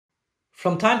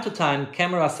From time to time,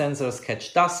 camera sensors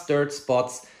catch dust, dirt,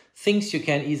 spots, things you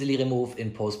can easily remove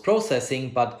in post-processing,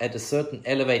 but at a certain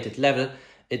elevated level,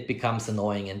 it becomes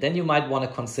annoying. And then you might want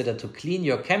to consider to clean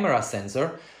your camera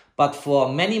sensor. But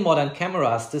for many modern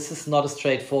cameras, this is not a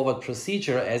straightforward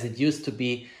procedure as it used to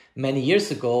be many years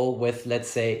ago with, let's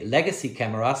say, legacy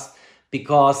cameras,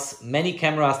 because many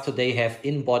cameras today have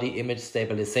in-body image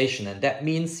stabilization. And that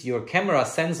means your camera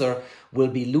sensor will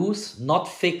be loose, not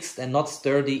fixed and not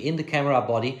sturdy in the camera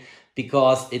body,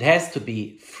 because it has to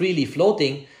be freely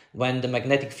floating when the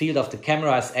magnetic field of the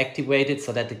camera is activated,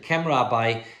 so that the camera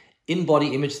by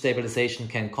in-body image stabilization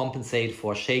can compensate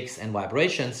for shakes and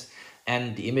vibrations,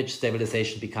 and the image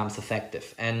stabilization becomes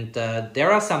effective. And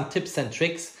there are some tips and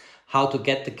tricks how to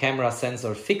get the camera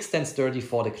sensor fixed and sturdy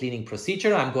for the cleaning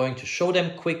procedure. I'm going to show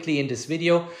them quickly in this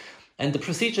video. And the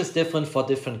procedure is different for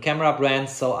different camera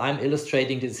brands. So I'm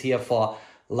illustrating this here for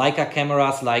Leica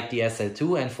cameras like the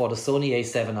SL2 and for the Sony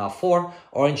A7R IV,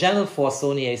 or in general for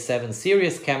Sony A7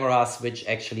 series cameras, which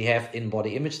actually have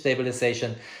in-body image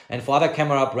stabilization. And for other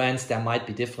camera brands, there might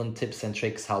be different tips and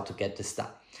tricks how to get this done.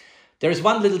 There is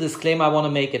one little disclaimer I want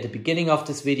to make at the beginning of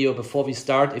this video before we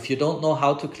start. If you don't know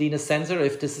how to clean a sensor,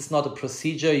 if this is not a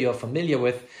procedure you're familiar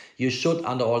with, you should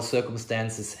under all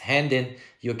circumstances hand in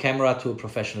your camera to a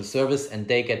professional service and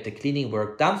they get the cleaning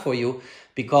work done for you.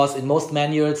 Because in most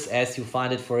manuals, as you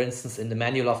find it for instance in the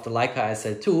manual of the Leica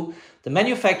SL2, the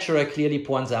manufacturer clearly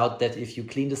points out that if you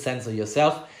clean the sensor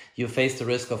yourself, you face the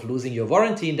risk of losing your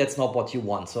warranty, and that's not what you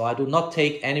want. So I do not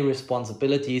take any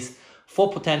responsibilities for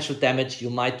potential damage you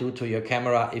might do to your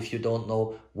camera if you don't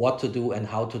know what to do and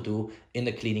how to do in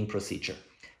the cleaning procedure.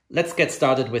 Let's get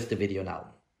started with the video now.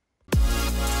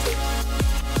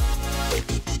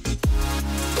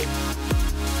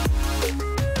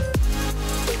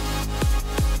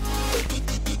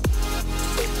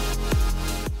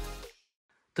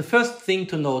 The first thing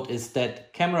to note is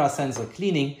that camera sensor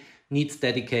cleaning needs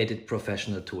dedicated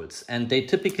professional tools, and they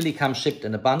typically come shipped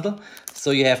in a bundle.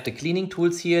 So you have the cleaning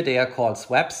tools here, they are called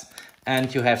swabs,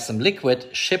 and you have some liquid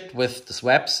shipped with the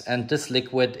swabs, and this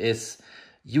liquid is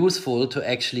useful to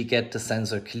actually get the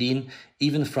sensor clean,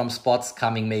 even from spots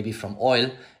coming maybe from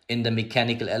oil in the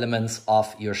mechanical elements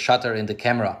of your shutter in the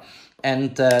camera.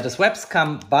 And the swabs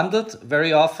come bundled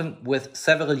very often with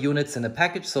several units in a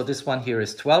package. So this one here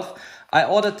is 12. I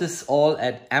ordered this all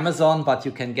at Amazon, but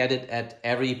you can get it at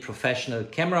every professional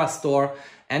camera store.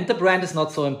 And the brand is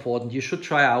not so important. You should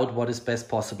try out what is best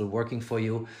possible working for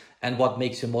you and what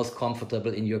makes you most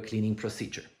comfortable in your cleaning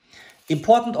procedure.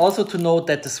 Important also to note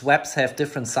that the swabs have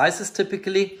different sizes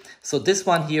typically. So this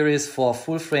one here is for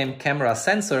full frame camera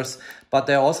sensors, but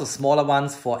there are also smaller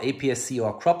ones for APS-C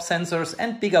or crop sensors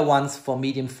and bigger ones for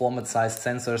medium format sized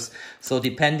sensors. So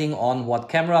depending on what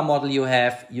camera model you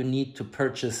have, you need to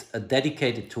purchase a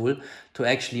dedicated tool to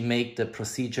actually make the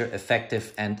procedure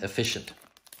effective and efficient.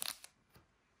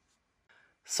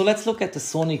 So let's look at the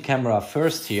Sony camera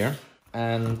first here,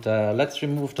 and let's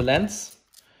remove the lens.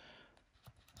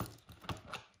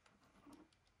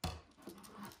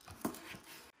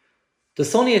 The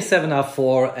Sony A7R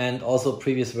IV and also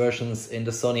previous versions in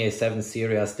the Sony A7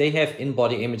 series, they have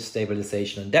in-body image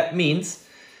stabilization. And that means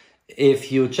if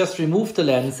you just remove the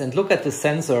lens and look at the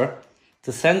sensor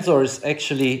is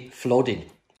actually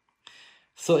floating.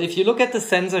 So if you look at the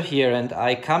sensor here and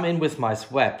I come in with my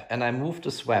swab and I move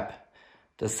the swab,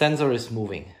 the sensor is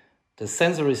moving. The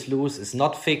sensor is loose, is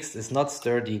not fixed, is not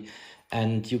sturdy,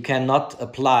 and you cannot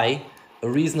apply a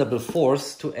reasonable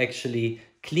force to actually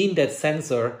clean that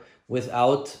sensor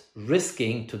without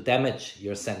risking to damage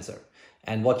your sensor.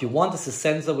 And what you want is a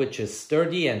sensor which is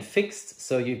sturdy and fixed,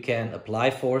 so you can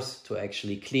apply force to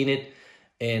actually clean it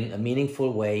in a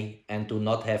meaningful way and do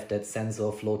not have that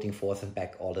sensor floating forth and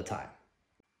back all the time.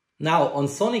 Now on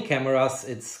Sony cameras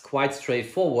it's quite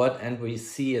straightforward, and we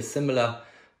see a similar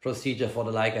procedure for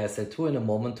the Leica SL2 in a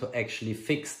moment to actually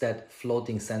fix that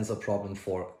floating sensor problem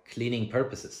for cleaning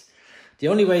purposes. The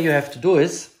only way you have to do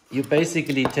is you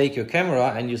basically take your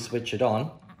camera and you switch it on.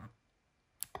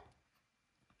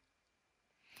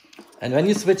 And when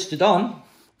you switched it on,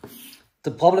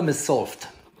 the problem is solved.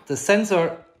 The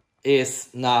sensor is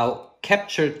now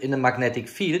captured in a magnetic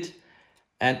field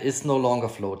and is no longer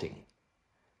floating.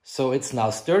 So it's now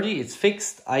sturdy, it's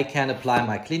fixed, I can apply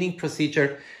my cleaning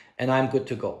procedure and I'm good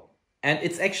to go. And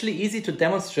it's actually easy to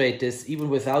demonstrate this even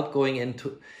without going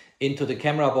into the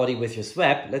camera body with your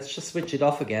swab. Let's just switch it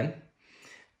off again.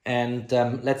 And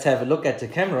let's have a look at the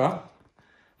camera.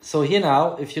 So here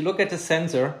now, if you look at the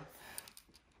sensor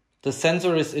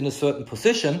is in a certain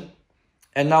position.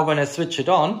 And now when I switch it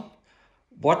on,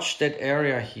 watch that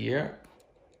area here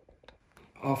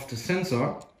of the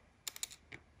sensor.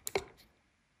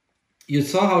 You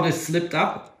saw how this slipped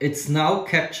up. It's now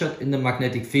captured in the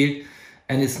magnetic field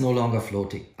and it's no longer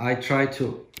floating. I try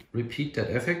to repeat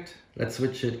that effect. Let's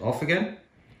switch it off again.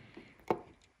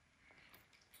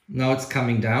 Now it's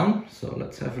coming down. So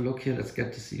let's have a look here. Let's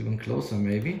get this even closer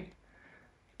maybe.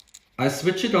 I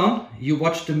switch it on. You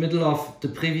watch the middle of the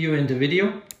preview in the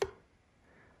video.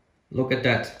 Look at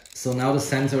that. So now the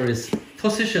sensor is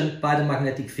positioned by the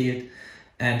magnetic field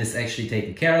and is actually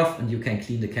taken care of, and you can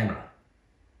clean the camera.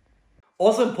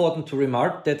 Also important to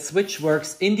remark that switch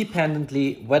works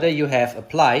independently whether you have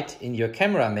applied in your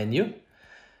camera menu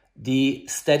the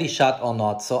steady shot or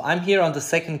not. So I'm here on the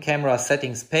second camera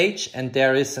settings page and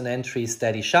there is an entry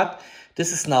steady shot.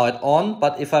 This is now at on,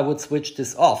 but if I would switch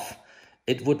this off,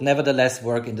 it would nevertheless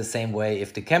work in the same way.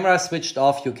 If the camera is switched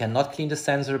off, you cannot clean the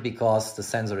sensor because the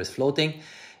sensor is floating.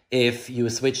 If you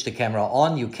switch the camera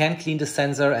on, you can clean the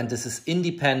sensor, and this is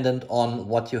independent on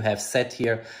what you have set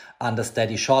here under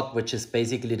steady shot, which is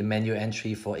basically the menu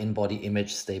entry for in-body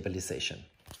image stabilization.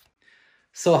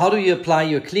 So how do you apply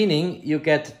your cleaning? You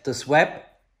get the swab,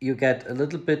 you get a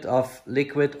little bit of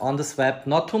liquid on the swab,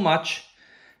 not too much,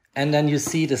 and then you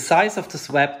see the size of the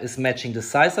swab is matching the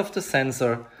size of the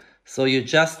sensor. So you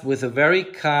just, with a very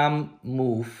calm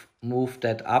move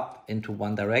that up into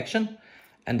one direction,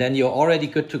 and then you're already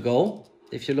good to go.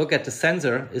 If you look at the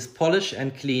sensor, it's polished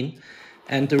and clean.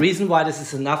 And the reason why this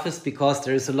is enough is because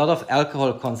there is a lot of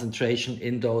alcohol concentration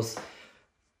in those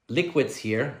liquids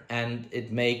here, and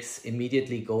it makes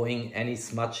immediately going any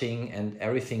smudging and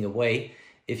everything away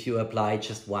if you apply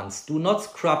just once. Do not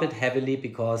scrub it heavily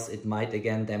because it might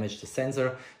again damage the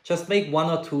sensor. Just make 1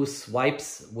 or 2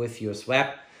 swipes with your swab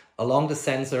along the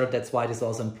sensor. That's why it is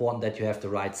also important that you have the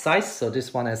right size. So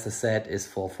this one, as I said, is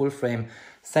for full frame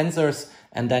sensors,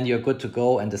 and then you're good to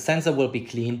go and the sensor will be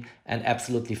clean and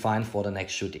absolutely fine for the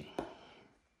next shooting.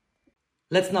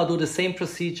 Let's now do the same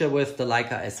procedure with the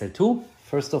Leica SL2.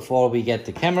 First of all, we get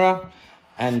the camera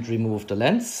and remove the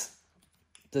lens.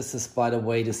 This is, by the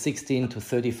way, the 16 to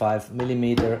 35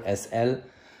 millimeter SL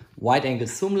wide angle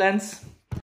zoom lens.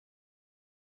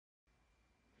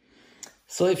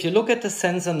 So if you look at the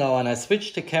sensor now and I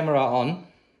switch the camera on,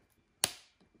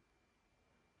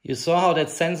 you saw how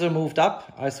that sensor moved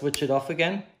up. I switch it off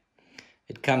again.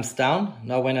 It comes down.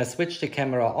 Now when I switch the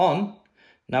camera on,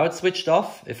 now it's switched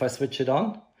off. If I switch it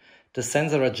on, the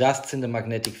sensor adjusts in the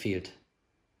magnetic field.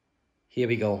 Here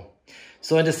we go.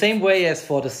 So in the same way as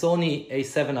for the Sony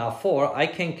A7R IV, I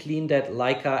can clean that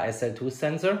Leica SL2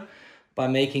 sensor by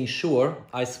making sure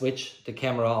I switch the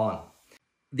camera on.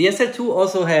 The SL2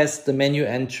 also has the menu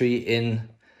entry in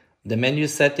the menu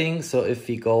setting. So if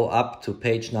we go up to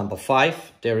page number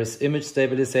 5, there is image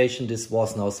stabilization. This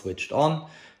was now switched on,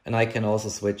 and I can also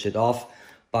switch it off.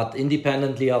 But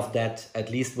independently of that, at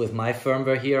least with my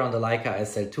firmware here on the Leica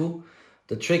SL2,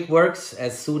 the trick works.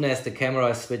 As soon as the camera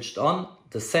is switched on,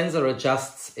 the sensor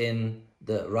adjusts in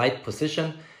the right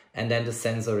position, and then the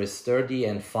sensor is sturdy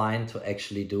and fine to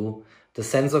actually do the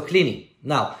sensor cleaning.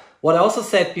 Now, what I also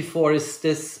said before is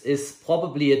this is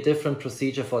probably a different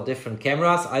procedure for different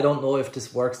cameras. I don't know if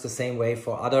this works the same way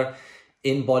for other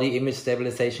in-body image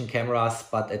stabilization cameras,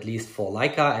 but at least for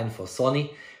Leica and for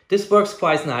Sony, this works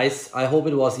quite nice. I hope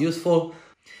it was useful.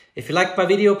 If you liked my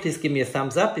video, please give me a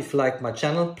thumbs up. If you liked my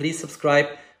channel, please subscribe.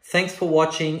 Thanks for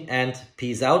watching and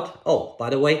peace out. Oh,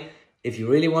 by the way, if you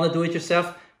really want to do it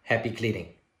yourself, happy cleaning.